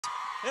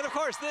And, of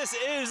course, this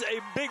is a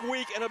big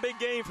week and a big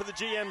game for the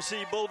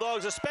GMC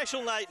Bulldogs. A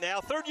special night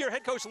now. Third-year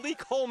head coach Lee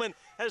Coleman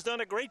has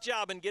done a great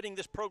job in getting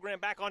this program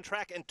back on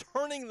track and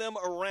turning them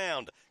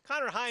around.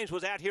 Connor Hines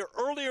was out here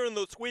earlier in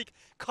this week,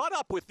 caught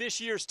up with this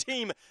year's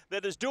team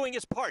that is doing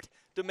its part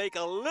to make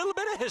a little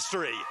bit of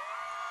history.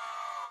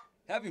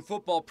 Having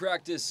football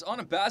practice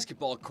on a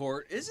basketball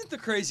court isn't the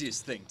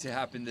craziest thing to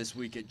happen this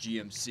week at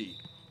GMC,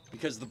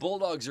 because the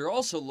Bulldogs are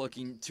also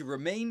looking to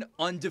remain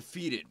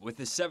undefeated with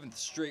a 7th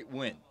straight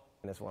win.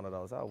 And it's one of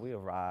those, oh, we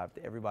arrived.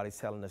 Everybody's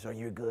telling us, oh,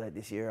 you're good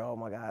this year. Oh,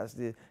 my gosh,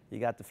 you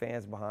got the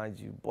fans behind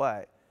you.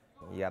 But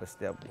you got to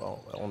step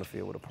on the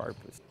field with a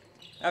purpose.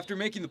 After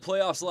making the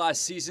playoffs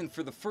last season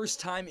for the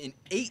first time in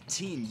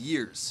 18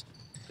 years,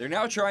 they're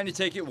now trying to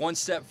take it one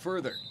step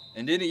further.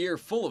 And in a year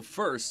full of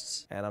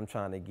firsts. And I'm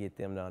trying to get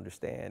them to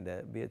understand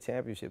that be a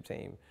championship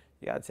team,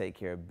 you got to take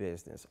care of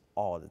business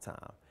all the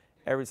time.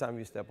 Every time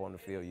you step on the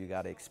field, you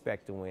got to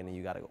expect to win and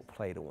you got to go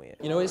play to win.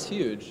 You know, it's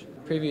huge.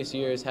 Previous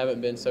years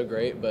haven't been so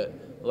great, but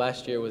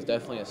last year was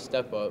definitely a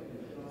step up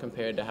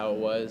compared to how it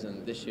was,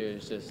 and this year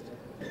is just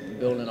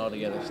building it all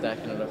together,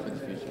 stacking it up for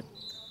the future.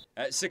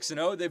 At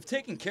 6-0, they've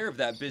taken care of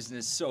that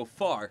business so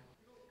far.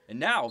 And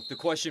now the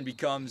question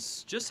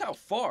becomes just how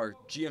far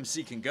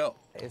GMC can go.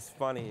 It's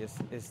funny,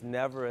 it's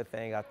never a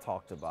thing I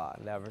talked about.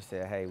 I never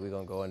said, hey, we're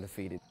going to go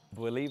undefeated.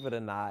 Believe it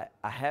or not,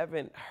 I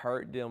haven't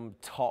heard them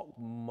talk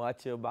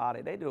much about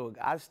it. They do.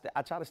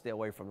 I try to stay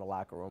away from the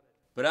locker room.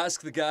 But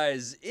ask the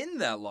guys in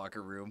that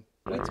locker room.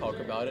 We talk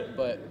about it,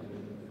 but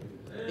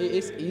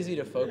it's easy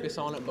to focus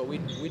on it, but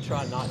we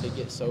try not to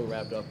get so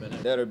wrapped up in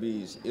it. It'll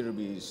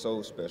be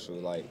so special.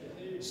 Like,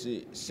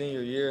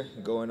 senior year,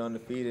 going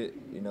undefeated,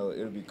 you know,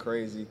 it'll be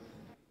crazy.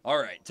 All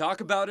right,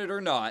 talk about it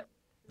or not,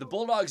 the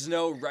Bulldogs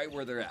know right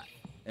where they're at.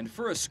 And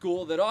for a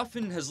school that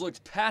often has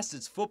looked past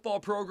its football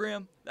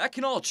program, that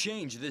can all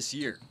change this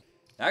year.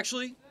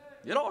 Actually,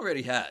 it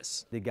already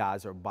has. The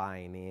guys are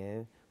buying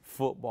in.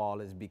 Football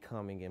is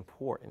becoming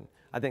important.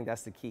 I think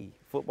that's the key.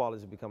 Football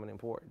is becoming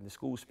important. The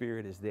school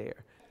spirit is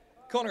there.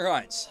 Connor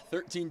Hines,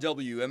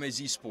 13W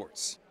MAZ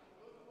Sports.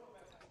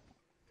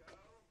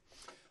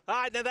 All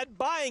right, now that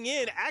buying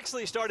in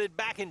actually started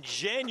back in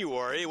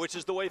January, which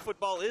is the way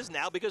football is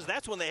now, because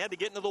that's when they had to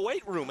get into the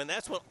weight room, and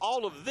that's when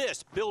all of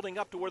this, building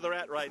up to where they're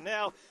at right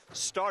now,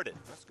 started.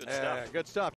 That's good stuff. Good stuff.